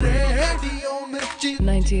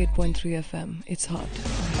98.3 FM. It's hot.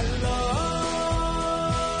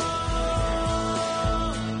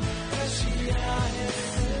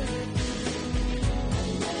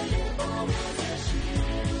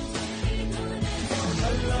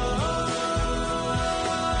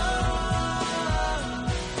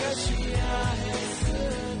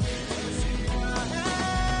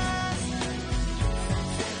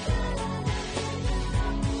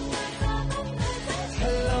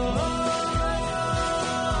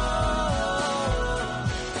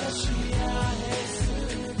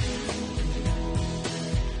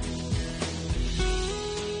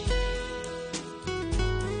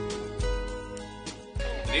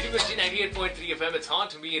 Radio Mirchi 98.3 FM. It's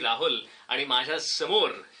hot. Me Rahul आणि माझ्या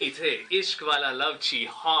समोर इथे इश्क वाला लव ची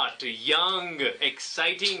हॉट यंग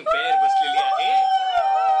एक्साइटिंग पेअर बसलेली आहे.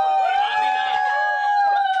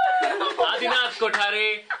 आदिनाथ कोठारे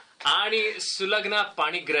आणि सुलग्ना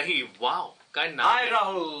पाणिग्राही. वाव, काय नाव. हाय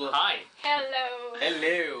राहुल. हाय. हॅलो.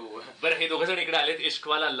 हॅलो. बरं, हे दोघं जण इकडे आलेत. इश्क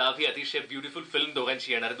वाला लव ही अतिशय ब्युटिफुल फिल्म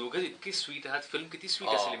दोघांची येणार. दोघं इतकी स्वीट आहात. फिल्म किती स्वीट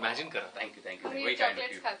असेल इमॅजिन करा. थँक्यू.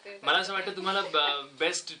 मला असं वाटतं तुम्हाला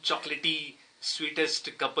बेस्ट चॉकलेटी sweetest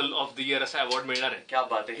couple of the year असा अवॉर्ड मिळणार आहे. क्या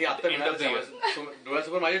बात आहे. हे आता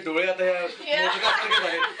डोळ्यासमोर माझे डोळे आता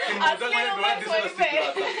मोदक माझ्या डोळ्यात दिसत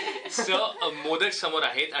असतील. सो मोदक समोर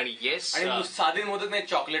आहेत आणि येस, साधे मोदक नाही,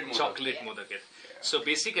 चॉकलेट मोदक आहेत. सो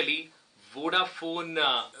बेसिकली वोडाफोन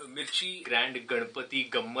मिरची ग्रँड गणपती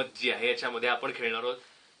गंमत जी आहे याच्यामध्ये आपण खेळणार आहोत.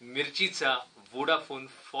 मिरचीचा वोडाफोन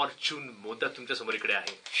फॉर्च्यून मोदक तुमच्या समोर इकडे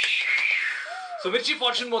आहे. सो मिरची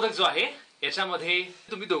फॉर्च्यून मोदक जो आहे याच्यामध्ये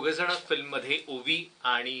तुम्ही दोघं जण फिल्म मध्ये ओवी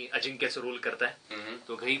आणि अजिंक्यचा रोल करताय.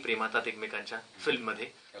 दोघंही प्रेमातात एकमेकांच्या फिल्म मध्ये.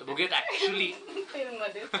 बघूयात ऍक्च्युअली फिल्म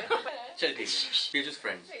मध्ये.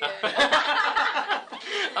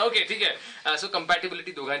 ओके, ठीक आहे. सो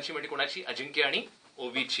कम्पॅटिबिलिटी दोघांची म्हणजे कोणाची, अजिंक्य आणि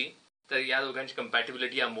ओवीची. तर या दोघांची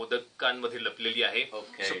कम्पॅटिबिलिटी या मोदकांमध्ये लपलेली आहे.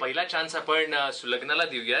 सो पहिला चान्स आपण सुलग्नाला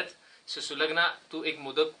देऊयात. सो सुलग्ना, तू एक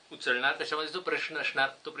मोदक उचलणार, त्याच्यामध्ये जो प्रश्न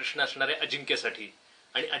असणार आहे अजिंक्यसाठी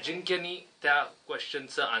आणि अजिंक्यनी त्या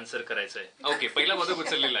क्वेश्चनचं आन्सर करायचं आहे. ओके, पहिला मोदक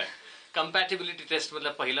उचललेला आहे. कम्पॅटिबिलिटी टेस्ट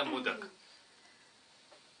मधला पहिला modak.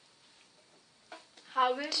 How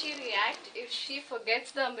will she react if she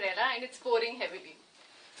forgets the umbrella and it's pouring heavily?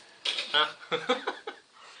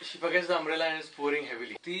 She forgets the umbrella and it's pouring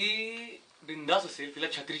heavily. ती बिंदास असेल, तिला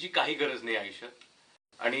छत्रीची काही गरज नाही आयुष्यात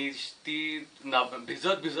आणि ती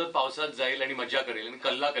भिजत पावसात जाईल आणि मजा करेल आणि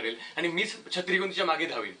कल्ला करेल आणि मीच छत्री घेऊन तिच्या मागे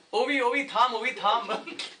धावीन. ओवी थांब.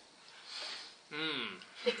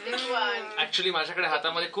 ऍक्च्युली माझ्याकडे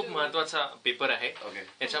हातामध्ये खूप महत्वाचा पेपर आहे.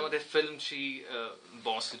 याच्यामध्ये फिल्मची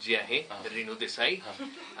बॉस जी आहे रेणू देसाई,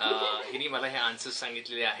 हिने मला हे आन्सर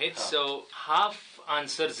सांगितलेले आहेत. सो हाफ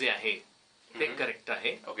आन्सर जे आहे ते करेक्ट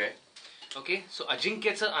आहे. ओके, सो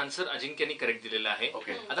अजिंक्यचं आन्सर अजिंक्यनी करेक्ट दिलेलं आहे.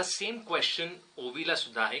 आता सेम क्वेश्चन ओवीला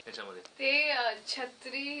सुद्धा आहे त्याच्यामध्ये. ते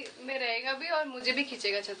छत्री में रहेगा भी और मुझे भी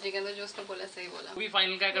खींचेगा छत्री के अंदर, जो उसने बोला सही बोला. ओवी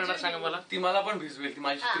फायनल काय करणार सांगा मला. ती मला पण भिजवेल, ती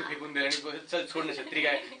माझी छत्री फेकून दे आणि चल सोड ना छत्री,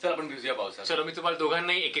 काय चल आपण भिजूया पावसात. चलो, मी तुम्हाला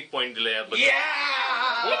दोघांनाही एक पॉइंट दिला याबद्दल.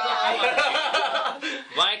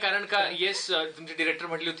 वाय, कारण का येस तुमचे डिरेक्टर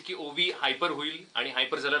म्हटले होते की ओवी हायपर होईल आणि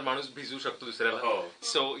हायपर झाल्यावर माणूस भिजू शकतो दुसऱ्याला.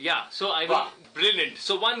 So I will brilliant.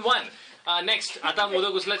 So 1-1. Next, आता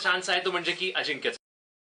मोदक उचला चान्स आहे तो म्हणजे की अजिंक्यचा.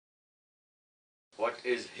 What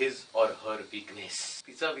is his or her weakness.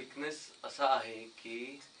 तिचा वीकनेस असा आहे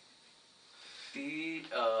की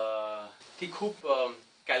ती खूप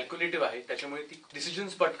कॅल्क्युलेटिव्ह आहे, त्याच्यामुळे ती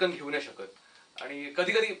डिसिजन्स पटकन घेऊ नाही शकत आणि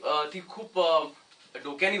कधी कधी ती खूप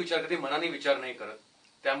डोक्याने विचार करते, मनाने विचार नाही करत,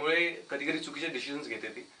 त्यामुळे कधी कधी चुकीचे डिसिजन्स घेते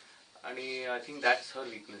ती आणि I think that's her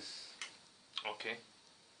weakness.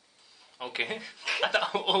 Okay, आता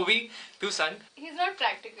ओवी तू सांग. He is not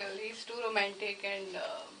practical, he is to romantic and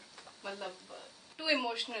मतलब to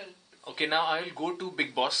emotional. Okay, now I will go to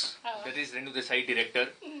big boss, that is Renu Desai director,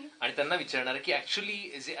 आणि त्यांना विचारणार की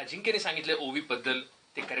ऍक्च्युअली जे अजिंक्यने सांगितलं ओवी बद्दल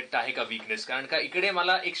ते करेक्ट आहे का वीकनेस. कारण का इकडे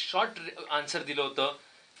मला एक शॉर्ट आन्सर दिलं होतं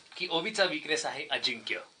की ओवीचा वीकनेस आहे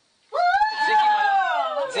अजिंक्य,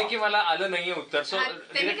 जे की मला आलं नाहीये उत्तर. सो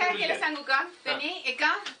त्यांनी काय केलं सांगू का, त्यांनी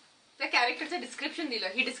एका त्या कॅरेक्टरचं डिस्क्रिप्शन दिलं.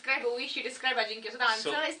 ही डिस्क्राइब ओवी, शी describe Ajinkya. So the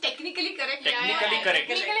answer is technically correct.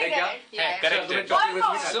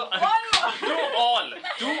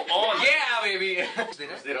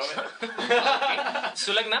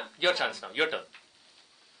 Sulagna, your chance now, your turn.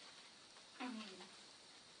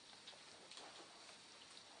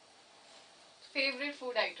 Favourite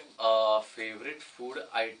food item. Favourite food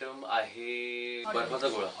item आहे बर्फाचा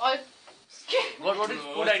गोळा. What is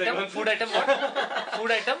food item? Food item what?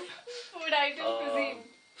 Food item? Food item cuisine.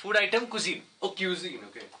 Food item cuisine. Oh, cuisine.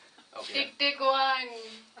 Okay. Tick tick 1.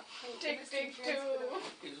 Tick tick 2.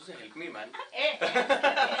 help me, man.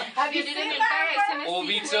 Have you did an entire SMS?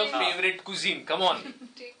 ओवीचं favourite कुझिन, come on.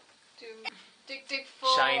 Tick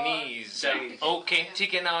for Chinese. Okay,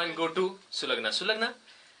 ठीक है. Now I'll go to Sulagna. Sulagna,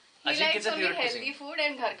 He likes अजिंक्यचं only favourite healthy कुझिन. food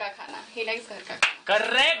and घर का खाना. He likes घर का खाना.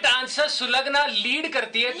 Correct answer. Sulagna lead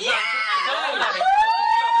करतीये. तुझं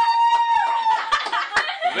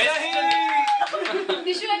वेस्टर्न.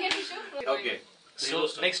 Tissue आहे tissue. Okay. So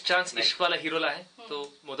next chance Ishqwala हिरोला आहे. तो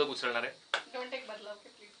मोदक उचलणार आहे. Don't take बदला,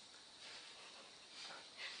 okay, please.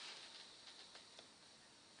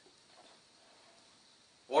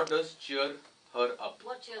 What does cheer her up?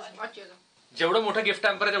 What cheers? जेवढं मोठं गिफ्ट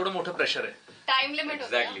हॅम्पर आहे तेवढं मोठं प्रेशर आहे. Time limit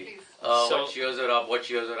होता Exactly. please. So- What cheers her up? What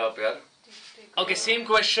cheers her up, yaar? Okay, same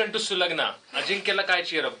question to Sulagna. अजिंक्यला काय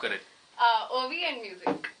cheer up करेल? OV and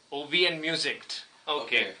music. ओवी अँड म्युझिक.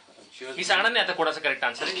 Okay, Cheers. मी सांगणार नाही आता कोणाचा करेक्ट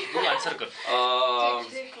आन्सर आहे. तू आन्सर कर.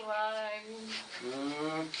 Tick one.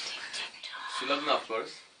 Sulagna, of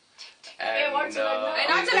course. Hey, what's Sulagna? Hey,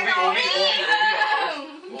 not Sulagna,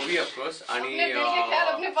 Ovi, of course. अपने आणि दिल के ख्याल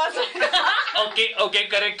अपने पास रखना. Okay okay,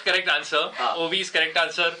 correct answer. हाँ. ओवी is correct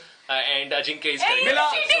answer and Ajinkya is correct. मिला.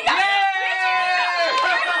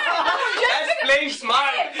 That's playing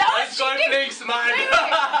smart. That was That's called cheating. playing smart.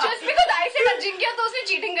 Just because I said अजिंक्य तो उसने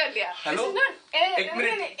cheating कर लिया. Hello? This is not- एक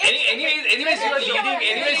minute. Anyways, you are leading.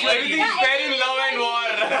 Everything is fair in love and war.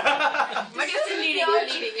 But you're still leading.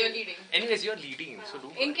 You're leading. Anyways, you are leading. So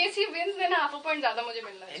do. In case he wins, then half a point ज़्यादा मुझे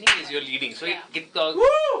मिलना है. Anyways, you are leading. So Yeah. get the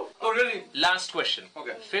Woo! Oh, really? last question.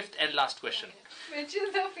 Okay. Fifth and last question. Which is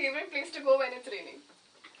the favorite place to go when it's raining?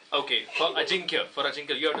 Okay, for Ajinkya,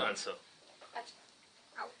 you have to answer.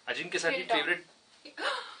 Ajinkya साठी Hilltop. favorite.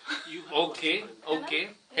 Okay.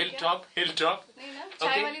 Hilltop. नहीं ना? चाय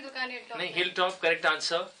Okay. वाली दुकान है. नहीं, Hilltop. Correct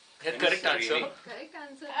answer. Correct answer. Really? Correct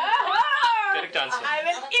answer. Correct answer. I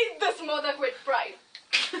will eat this modak with pride.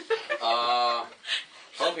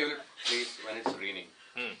 Her favorite place when it's raining.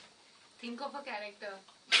 Think of a character.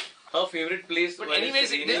 Her favorite place But when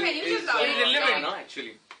anyways, it's this raining is is irrelevant. no,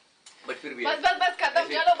 actually. But फिर भी. बस खत्म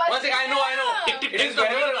चलो बस. One second, I know. Tick, It is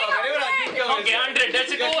wherever Ajinkya was. Okay, 100.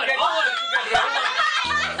 That's it. Over.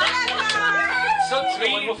 So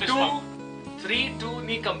 3-2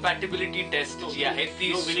 नी कंपॅटिबिलिटी taste जी आहे ती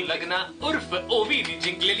सुलग्ना उर्फ ओवी नी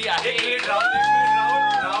जिंकलेली आहे.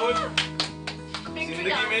 राहुल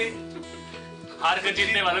जिंदगी में हार के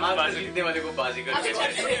जीतने वालों को बाजी. जीतने वाले को बाजी करके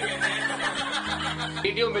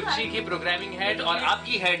रेडियो मिर्ची की प्रोग्रामिंग हेड और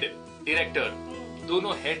आपकी हेड डायरेक्टर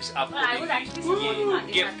दोनों हेड्स आपको I was actually देंगी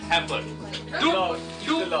supporting gift hamper.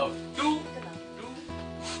 love.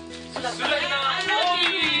 Sulagna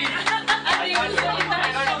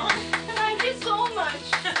Thank you so much.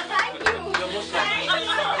 Thank you. Most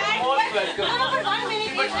welcome. No, but 1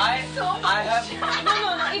 minute. But I have. No.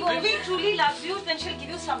 If Ovi truly loves you, then she'll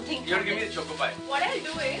give you something. You have to give me the choco pie. What I'll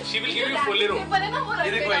do is. She will give you Folero. Paper है ना वो रख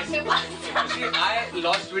ये देखो देना ऐसे. अपने pass. See, I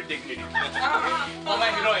lost with dignity. For my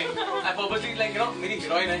heroine, I purposely Mary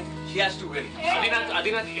heroine है. She has to win.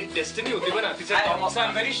 Adinath destiny होती बघ ना तिचा टॉपचा.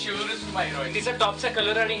 I'm very sure this is my heroine. तिचा टॉपचा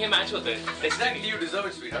कलर आणि हे मॅच होतंय. Exactly, you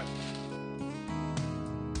deserve it, sweetheart.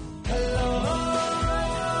 Hello.